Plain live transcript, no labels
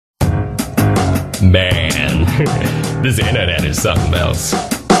Man, this internet is something else.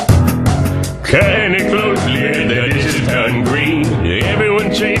 Cutting it closely, the dishes turn green.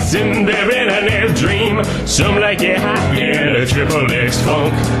 Everyone chasing their internet dream. Some like it hot in a triple X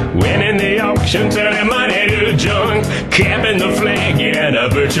funk. Winning the auction, turning money to junk. Capping the flag in a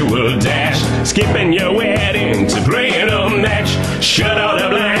virtual dash. Skipping your wedding to playing a match. Shut all the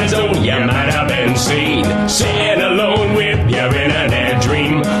blinds, oh, you might have been seen. Sitting alone with your internet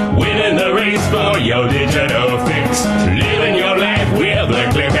dream. Winning the race for your digital fix. Living your life with a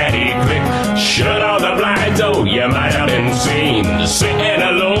clickety-click. Shut all the blinds, oh, you might have been seen. Sitting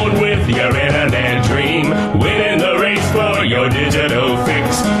alone with your internet dream. Winning the race for your digital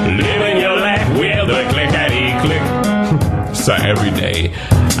fix. Living your life with a clickety-click. So every day,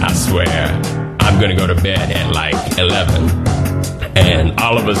 I swear, I'm gonna go to bed at like 11. And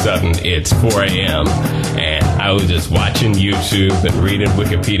all of a sudden, it's 4 a.m. And I was just watching YouTube and reading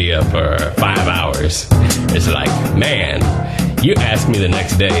Wikipedia for 5 hours. It's like, man, you ask me the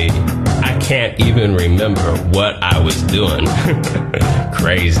next day, I can't even remember what I was doing.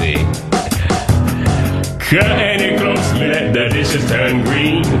 Crazy. Cutting it closely, let the dishes turn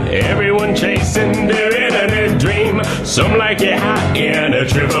green. Everyone chasing their internet dream. Some like it hot in a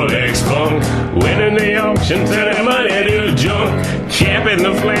triple X funk. Winning the auction, turning money to junk. Capping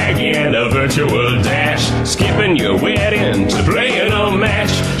the flag in a virtual dash. Skipping your wedding to playing a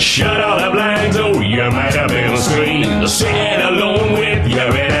match. Shut all the blinds, oh, you might have been seen. Sitting alone with your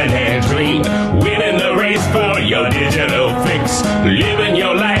internet dream. Winning the race for your digital fix. Living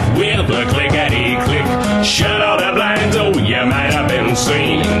your life with a clickety-click. Shut all the blinds, oh, you might have been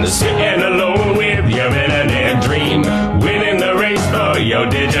seen. Sitting alone with your internet dream. Winning the race for your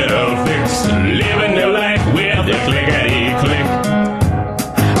digital fix. Living your life with a clickety-click.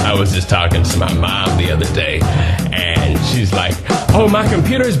 I was just talking to my mom the other day, and she's like, oh, my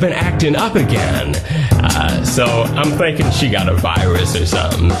computer's been acting up again. So I'm thinking she got a virus or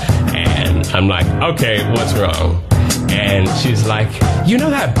something. And I'm like, okay, what's wrong? And she's like, you know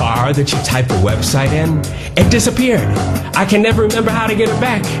that bar that you type the website in? It disappeared. I can never remember how to get it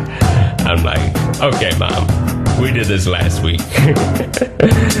back. I'm like, okay, Mom, we did this last week.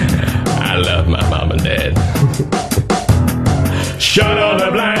 I love my mom and dad. Shut all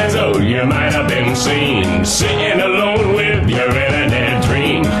the blinds, oh, you might have been seen. Sitting alone with your internet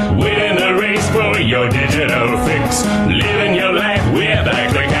dream. Winning the race for your digital fix. Living your life with a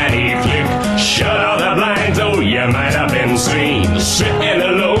clickety-click. Shut all the blinds, oh, you might have been seen. Sitting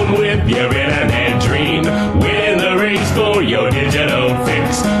alone with your internet dream. Winning the race for your digital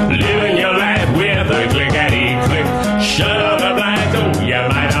fix. Living your life with a clickety-click. Shut all the blinds, oh, you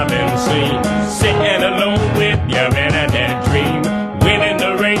might have been seen. Sitting alone with your internet dream. Winning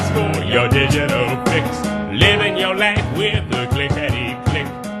the race for your digital fix. Living your life with a clickety-click.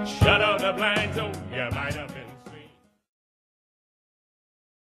 Shut all the blinds, oh.